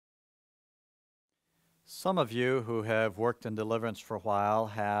Some of you who have worked in deliverance for a while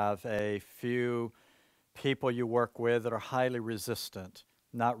have a few people you work with that are highly resistant.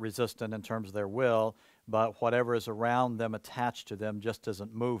 Not resistant in terms of their will, but whatever is around them, attached to them, just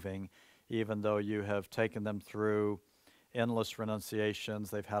isn't moving, even though you have taken them through endless renunciations.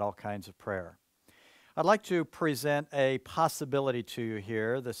 They've had all kinds of prayer. I'd like to present a possibility to you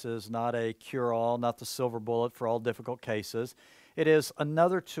here. This is not a cure-all, not the silver bullet for all difficult cases. It is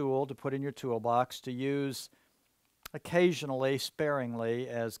another tool to put in your toolbox to use occasionally, sparingly,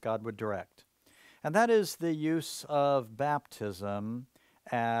 as God would direct. And that is the use of baptism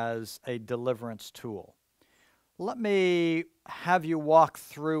as a deliverance tool. Let me have you walk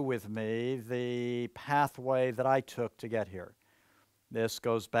through with me the pathway that I took to get here. This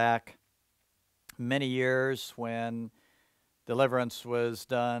goes back many years when deliverance was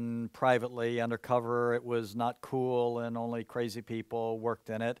done privately, undercover. It was not cool, and only crazy people worked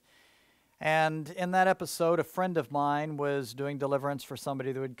in it. And in that episode, a friend of mine was doing deliverance for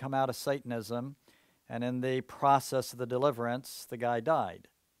somebody that would come out of Satanism, and in the process of the deliverance, the guy died.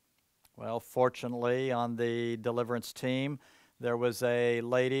 Well, fortunately, on the deliverance team, there was a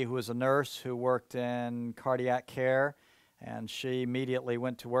lady who was a nurse who worked in cardiac care, and she immediately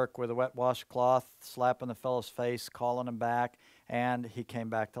went to work with a wet washcloth, slapping the fellow's face, calling him back, and he came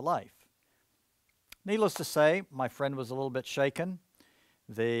back to life. Needless to say, my friend was a little bit shaken.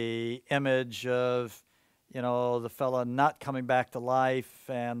 The image of, the fellow not coming back to life,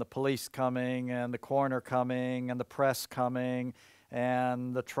 and the police coming, and the coroner coming, and the press coming,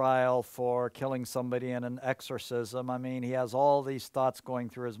 and the trial for killing somebody in an exorcism. I mean, he has all these thoughts going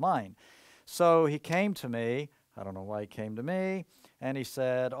through his mind. So he came to me. I don't know why he came to me, and he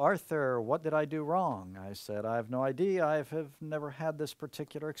said, "Arthur, what did I do wrong?" I said, "I have no idea. I have never had this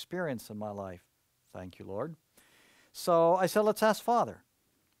particular experience in my life." "Thank you, Lord." So I said, "Let's ask Father."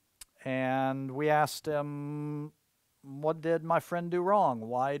 And we asked him, "What did my friend do wrong?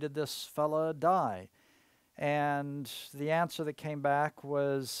 Why did this fella die?" And the answer that came back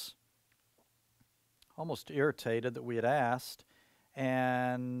was almost irritated that we had asked,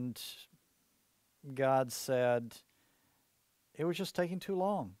 and God said, "It was just taking too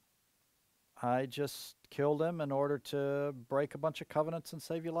long. I just killed him in order to break a bunch of covenants and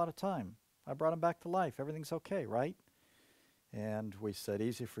save you a lot of time. I brought him back to life. Everything's okay, right?" And we said,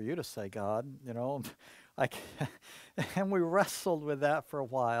 "Easy for you to say, God." And we wrestled with that for a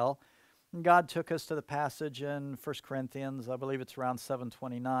while. And God took us to the passage in 1 Corinthians, I believe it's around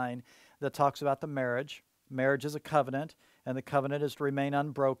 7:29, that talks about the marriage. Marriage is a covenant, and the covenant is to remain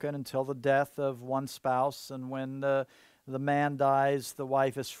unbroken until the death of one spouse. And when the man dies, the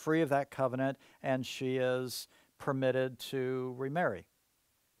wife is free of that covenant, and she is permitted to remarry.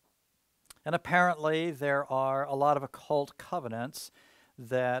 And apparently there are a lot of occult covenants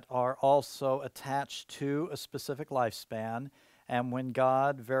that are also attached to a specific lifespan. And when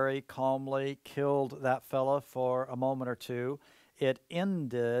God very calmly killed that fella for a moment or two, it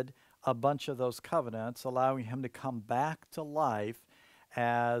ended a bunch of those covenants, allowing him to come back to life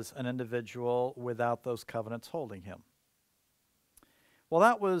as an individual without those covenants holding him. Well,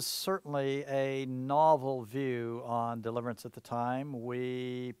 that was certainly a novel view on deliverance at the time.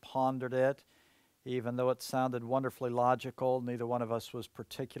 We pondered it. Even though it sounded wonderfully logical, neither one of us was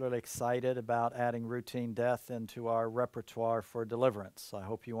particularly excited about adding routine death into our repertoire for deliverance. I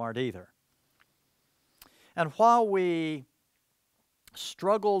hope you aren't either. And while we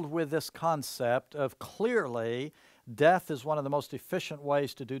struggled with this concept of clearly death is one of the most efficient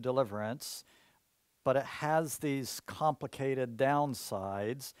ways to do deliverance, but it has these complicated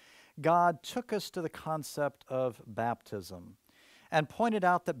downsides, God took us to the concept of baptism and pointed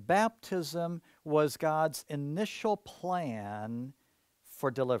out that baptism was God's initial plan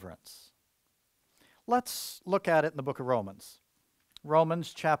for deliverance. Let's look at it in the book of Romans.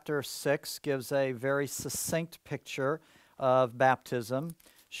 Romans chapter 6 gives a very succinct picture of baptism,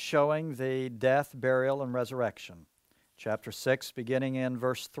 showing the death, burial, and resurrection. Chapter 6, beginning in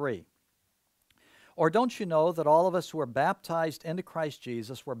verse 3. "Or don't you know that all of us who were baptized into Christ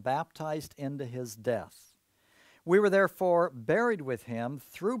Jesus were baptized into his death? We were therefore buried with him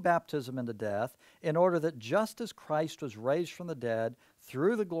through baptism into death, in order that just as Christ was raised from the dead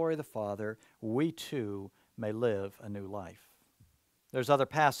through the glory of the Father, we too may live a new life." There's other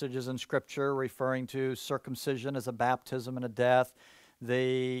passages in Scripture referring to circumcision as a baptism and a death,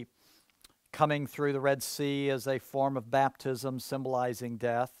 the coming through the Red Sea as a form of baptism symbolizing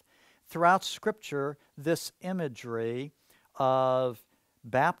death. Throughout Scripture, this imagery of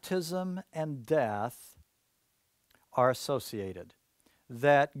baptism and death are associated.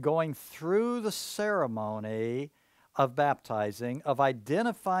 That going through the ceremony of baptizing, of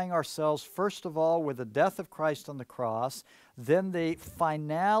identifying ourselves, first of all, with the death of Christ on the cross, then the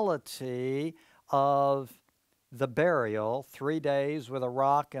finality of the burial, 3 days with a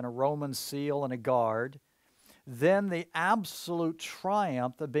rock and a Roman seal and a guard, then the absolute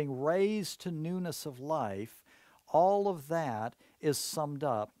triumph of being raised to newness of life, all of that is summed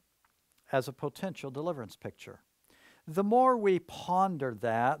up as a potential deliverance picture. The more we pondered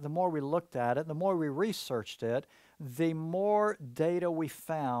that, the more we looked at it, the more we researched it, the more data we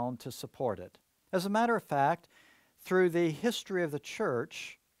found to support it. As a matter of fact, through the history of the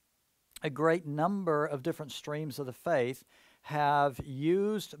church, a great number of different streams of the faith have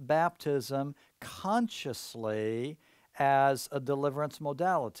used baptism consciously as a deliverance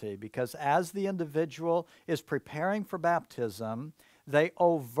modality, because as the individual is preparing for baptism, they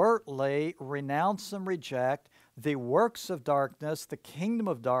overtly renounce and reject the works of darkness, the kingdom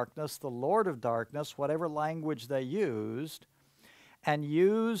of darkness, the Lord of darkness, whatever language they used, and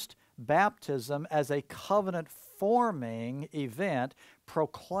used baptism as a covenant-forming event,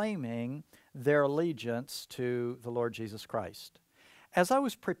 proclaiming their allegiance to the Lord Jesus Christ. As I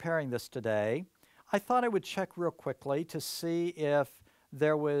was preparing this today, I thought I would check real quickly to see if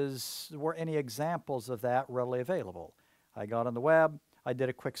there were any examples of that readily available. I got on the web, I did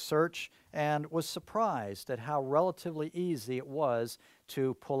a quick search, and was surprised at how relatively easy it was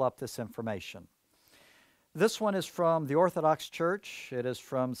to pull up this information. This one is from the Orthodox Church. It is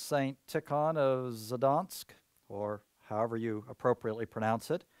from St. Tikhon of Zadansk, or however you appropriately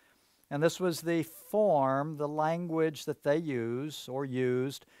pronounce it. And this was the form, the language that they use or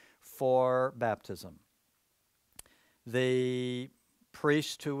used for baptism. The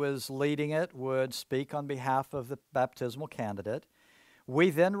priest who was leading it would speak on behalf of the baptismal candidate.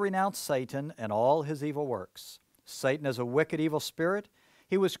 We then renounce Satan and all his evil works. Satan is a wicked, evil spirit.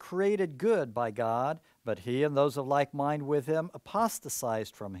 He was created good by God, but he and those of like mind with him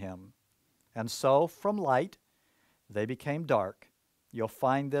apostatized from him. And so, from light, they became dark. You'll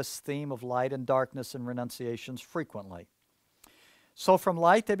find this theme of light and darkness in renunciations frequently. So from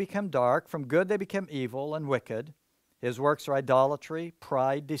light they become dark, from good they become evil and wicked. His works are idolatry,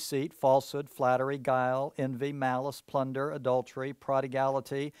 pride, deceit, falsehood, flattery, guile, envy, malice, plunder, adultery,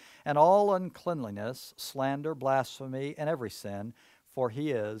 prodigality, and all uncleanliness, slander, blasphemy, and every sin, for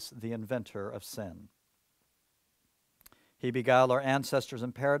he is the inventor of sin. He beguiled our ancestors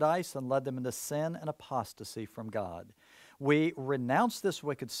in paradise and led them into sin and apostasy from God. We renounce this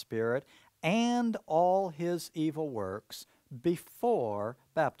wicked spirit and all his evil works before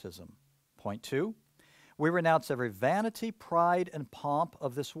baptism. Point 2, we renounce every vanity, pride, and pomp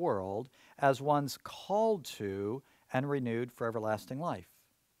of this world as one's called to and renewed for everlasting life.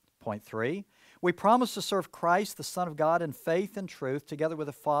 Point 3, we promise to serve Christ, the Son of God, in faith and truth, together with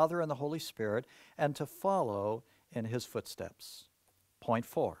the Father and the Holy Spirit, and to follow in his footsteps. Point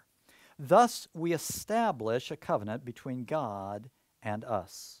 4, thus we establish a covenant between God and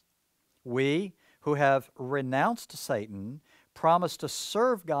us. We, who have renounced Satan, promise to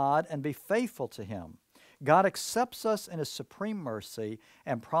serve God and be faithful to him. God accepts us in his supreme mercy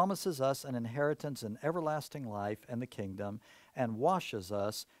and promises us an inheritance in everlasting life and the kingdom, and washes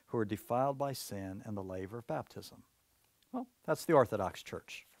us who are defiled by sin in the laver of baptism. Well, that's the Orthodox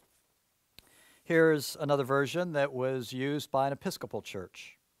Church. Here's another version that was used by an Episcopal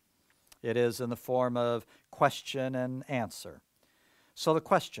church. It is in the form of question and answer. So the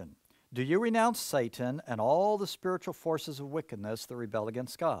question, do you renounce Satan and all the spiritual forces of wickedness that rebel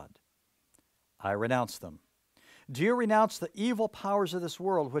against God? I renounce them. Do you renounce the evil powers of this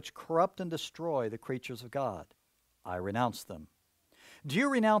world which corrupt and destroy the creatures of God? I renounce them. Do you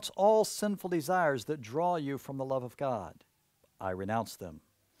renounce all sinful desires that draw you from the love of God? I renounce them.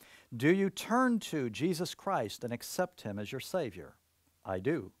 Do you turn to Jesus Christ and accept him as your Savior? I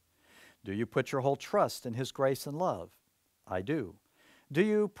do. Do you put your whole trust in his grace and love? I do. Do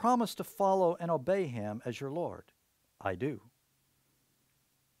you promise to follow and obey him as your Lord? I do.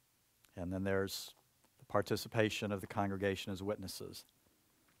 And then there's the participation of the congregation as witnesses.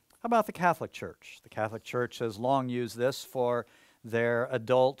 How about the Catholic Church? The Catholic Church has long used this for their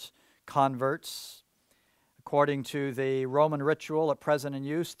adult converts. According to the Roman ritual at present in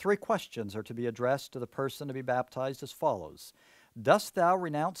use, 3 questions are to be addressed to the person to be baptized as follows. Dost thou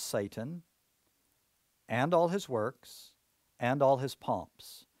renounce Satan and all his works and all his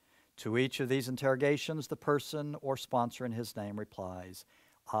pomps? To each of these interrogations, the person or sponsor in his name replies,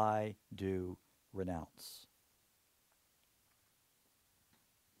 I do renounce.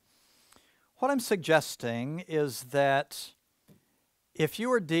 What I'm suggesting is that if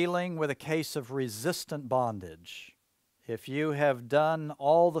you are dealing with a case of resistant bondage, if you have done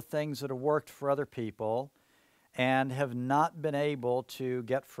all the things that have worked for other people, and have not been able to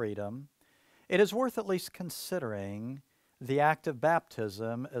get freedom, it is worth at least considering the act of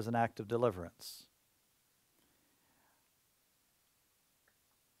baptism as an act of deliverance.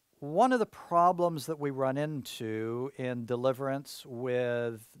 One of the problems that we run into in deliverance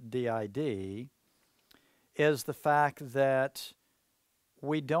with DID is the fact that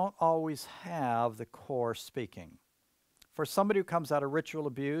we don't always have the core speaking. For somebody who comes out of ritual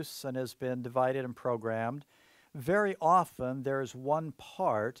abuse and has been divided and programmed, very often there's one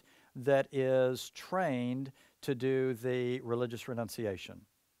part that is trained to do the religious renunciation.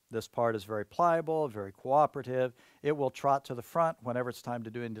 This part is very pliable, very cooperative. It will trot to the front whenever it's time to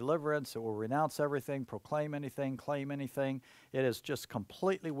do in deliverance. It will renounce everything, proclaim anything, claim anything. It is just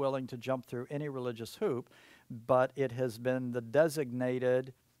completely willing to jump through any religious hoop, but it has been the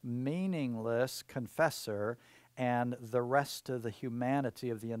designated, meaningless confessor, and the rest of the humanity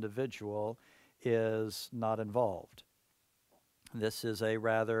of the individual is not involved. This is a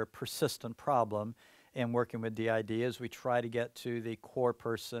rather persistent problem in working with DID as we try to get to the core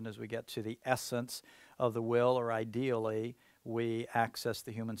person, as we get to the essence of the will, or ideally, we access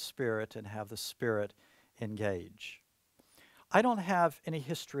the human spirit and have the spirit engage. I don't have any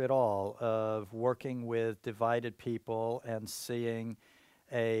history at all of working with divided people and seeing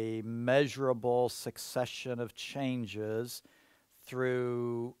a measurable succession of changes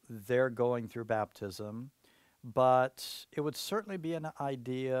through their going through baptism, but it would certainly be an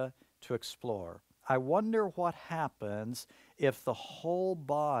idea to explore. I wonder what happens if the whole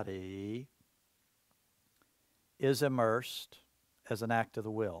body is immersed as an act of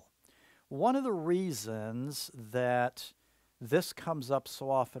the will. One of the reasons that this comes up so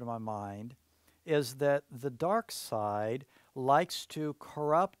often in my mind is that the dark side likes to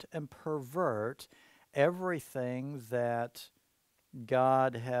corrupt and pervert everything that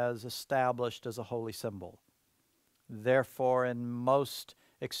God has established as a holy symbol. Therefore, in most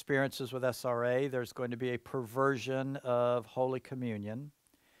experiences with SRA, there's going to be a perversion of Holy Communion.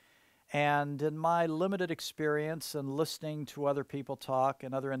 And in my limited experience and listening to other people talk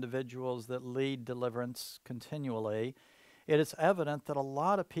and other individuals that lead deliverance continually, it is evident that a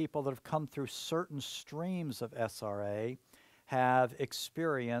lot of people that have come through certain streams of SRA have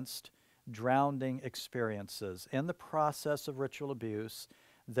experienced drowning experiences. In the process of ritual abuse,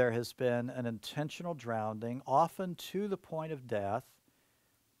 there has been an intentional drowning, often to the point of death,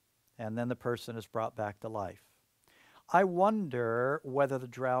 and then the person is brought back to life. I wonder whether the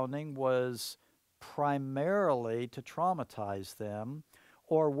drowning was primarily to traumatize them,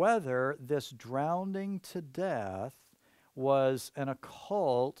 or whether this drowning to death was an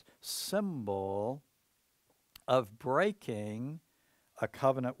occult symbol of breaking a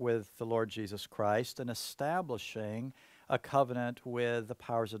covenant with the Lord Jesus Christ and establishing a covenant with the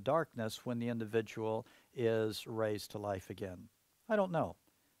powers of darkness when the individual is raised to life again. I don't know.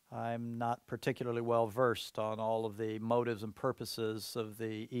 I'm not particularly well versed on all of the motives and purposes of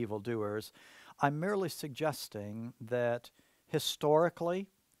the evildoers. I'm merely suggesting that historically,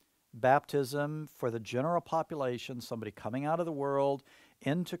 baptism for the general population, somebody coming out of the world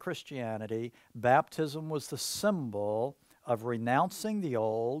into Christianity, baptism was the symbol of renouncing the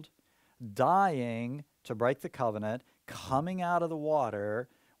old, dying to break the covenant, coming out of the water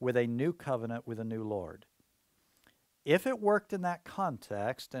with a new covenant with a new Lord. If it worked in that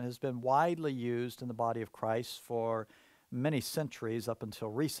context and has been widely used in the body of Christ for many centuries up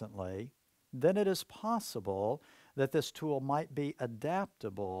until recently, then it is possible that this tool might be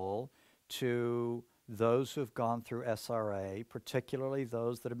adaptable to those who have gone through SRA, particularly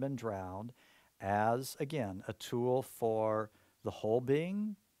those that have been drowned, as, again, a tool for the whole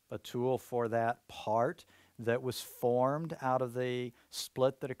being, a tool for that part that was formed out of the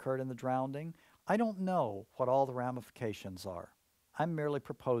split that occurred in the drowning. I don't know what all the ramifications are. I'm merely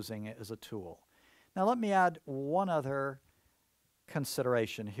proposing it as a tool. Now let me add one other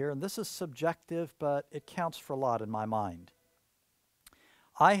consideration here, and this is subjective, but it counts for a lot in my mind.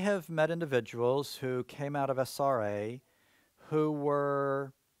 I have met individuals who came out of SRA who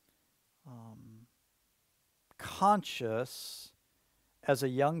were conscious as a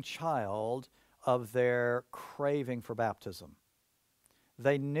young child of their craving for baptism.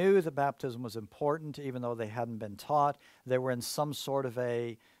 They knew that baptism was important even though they hadn't been taught. They were in some sort of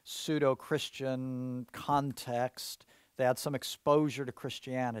a pseudo-Christian context. They had some exposure to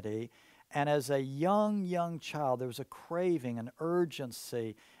Christianity. And as a young child, there was a craving, an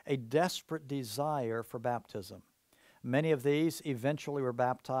urgency, a desperate desire for baptism. Many of these eventually were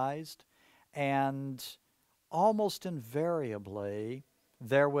baptized, and almost invariably,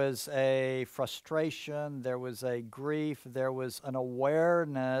 there was a frustration, there was a grief, there was an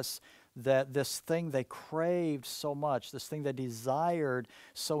awareness that this thing they craved so much, this thing they desired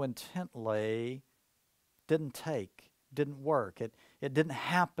so intently, didn't work. It didn't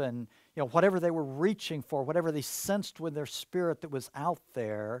happen. You know, whatever they were reaching for, whatever they sensed with their spirit that was out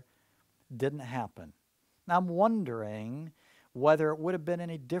there, didn't happen. Now I'm wondering whether it would have been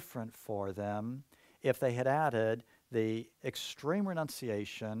any different for them if they had added the extreme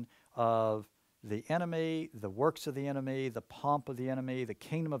renunciation of the enemy, the works of the enemy, the pomp of the enemy, the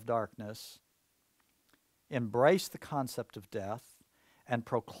kingdom of darkness, embraced the concept of death, and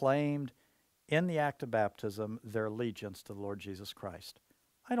proclaimed in the act of baptism their allegiance to the Lord Jesus Christ.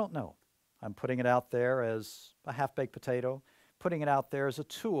 I don't know. I'm putting it out there as a half-baked potato, putting it out there as a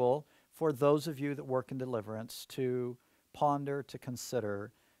tool for those of you that work in deliverance to ponder, to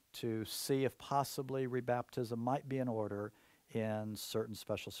consider, to see if possibly rebaptism might be in order in certain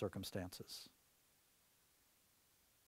special circumstances.